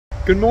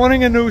Good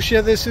morning,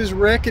 Anusha. This is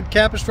Rick at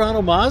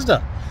Capo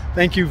Mazda.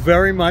 Thank you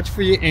very much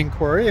for your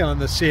inquiry on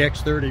the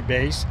CX-30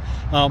 base.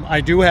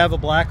 I do have a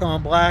black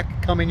on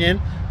black coming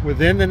in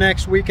within the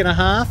next week and a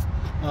half.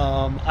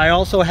 I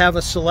also have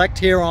a select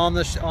here on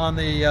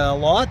the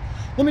lot.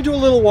 Let me do a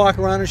little walk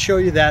around and show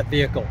you that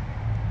vehicle.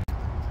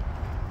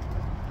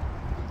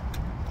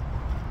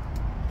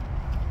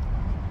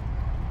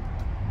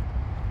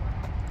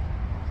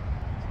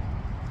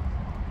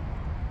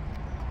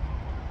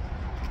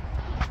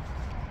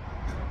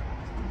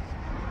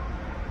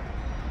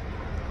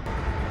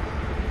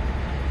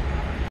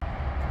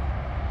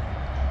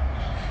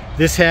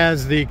 This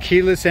has the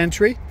keyless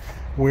entry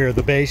where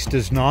the base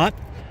does not.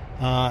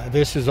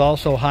 This is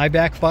also high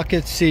back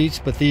bucket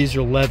seats, but these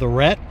are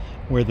leatherette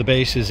where the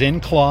base is in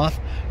cloth.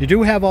 You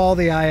do have all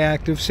the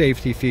iActive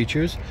safety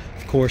features.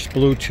 Of course,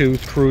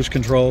 Bluetooth, cruise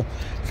control.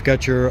 You've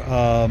got your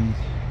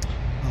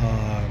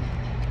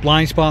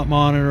blind spot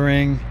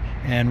monitoring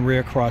and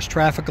rear cross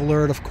traffic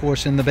alert, of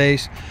course, in the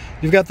base.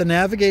 You've got the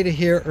navigator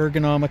here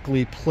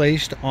ergonomically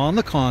placed on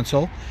the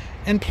console,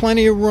 and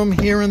plenty of room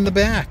here in the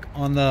back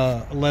on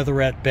the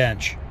leatherette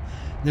bench.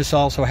 This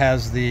also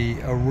has the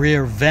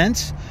rear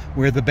vents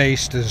where the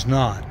base does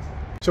not.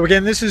 So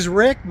again, this is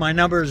Rick. My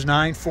number is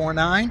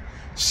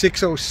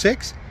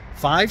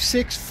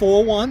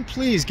 949-606-5641.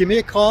 Please give me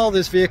a call.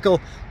 This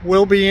vehicle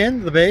will be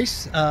in the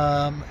base,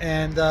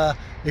 and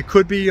it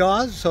could be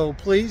yours. So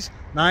please,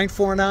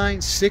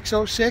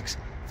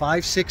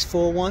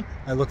 949-606-5641.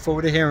 I look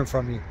forward to hearing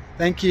from you.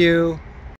 Thank you.